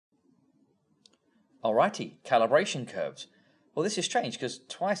Alrighty, calibration curves. Well, this is strange because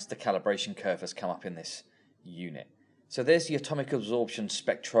twice the calibration curve has come up in this unit. So there's the atomic absorption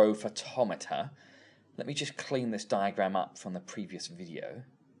spectrophotometer. Let me just clean this diagram up from the previous video.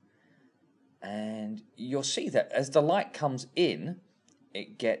 And you'll see that as the light comes in,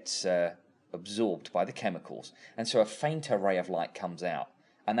 it gets absorbed by the chemicals. And so a fainter ray of light comes out.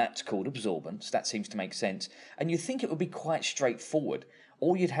 And that's called absorbance. That seems to make sense. And you think it would be quite straightforward.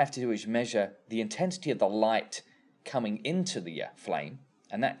 All you'd have to do is measure the intensity of the light coming into the flame,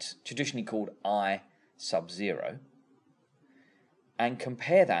 and that's traditionally called I sub 0, and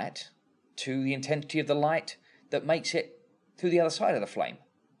compare that to the intensity of the light that makes it through the other side of the flame.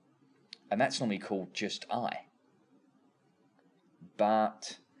 And that's normally called just I.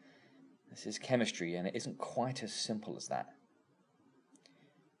 But this is chemistry, and it isn't quite as simple as that.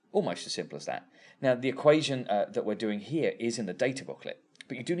 Almost as simple as that. Now, the equation that we're doing here is in the data booklet,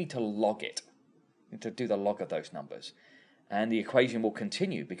 but you do need to log it. You need to do the log of those numbers. And the equation will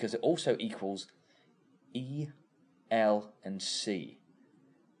continue because it also equals E, L, and C.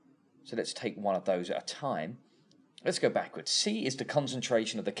 So let's take one of those at a time. Let's go backwards. C is the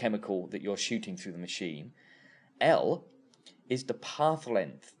concentration of the chemical that you're shooting through the machine. L is the path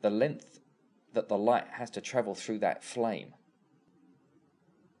length, the length that the light has to travel through that flame.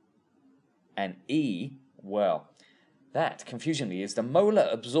 And E, well, that, confusingly, is the molar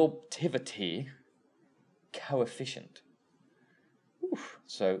absorptivity coefficient. Oof.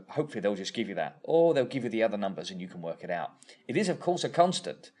 So hopefully they'll just give you that, or they'll give you the other numbers and you can work it out. It is, of course, a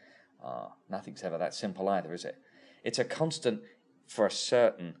constant. Nothing's ever that simple either, is it? It's a constant for a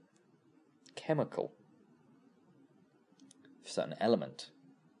certain chemical, a certain element,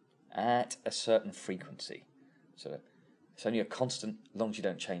 at a certain frequency. So it's only a constant as long as you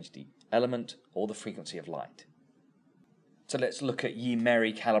don't change the element or the frequency of light. So let's look at ye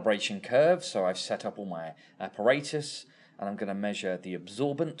merry calibration curve. So I've set up all my apparatus and I'm going to measure the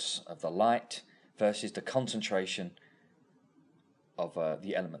absorbance of the light versus the concentration of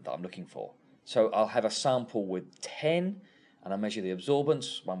the element that I'm looking for. So I'll have a sample with 10 and I'll measure the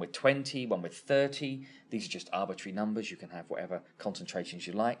absorbance, one with 20, one with 30. These are just arbitrary numbers. You can have whatever concentrations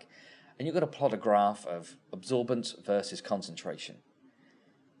you like. And you've got to plot a graph of absorbance versus concentration.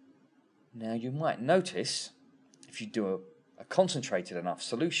 Now you might notice, if you do a concentrated enough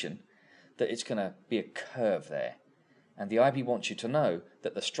solution, that it's going to be a curve there. And the IB wants you to know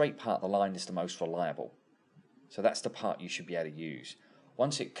that the straight part of the line is the most reliable. So that's the part you should be able to use.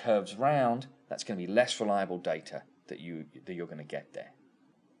 Once it curves round, that's going to be less reliable data that you're going to get there.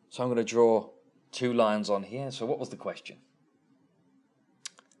 So I'm going to draw two lines on here. So what was the question?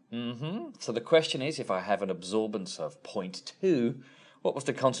 So the question is, if I have an absorbance of 0.2, what was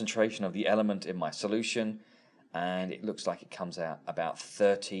the concentration of the element in my solution? And it looks like it comes out about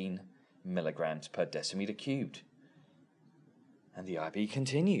 13 milligrams per decimeter cubed. And the IB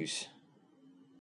continues.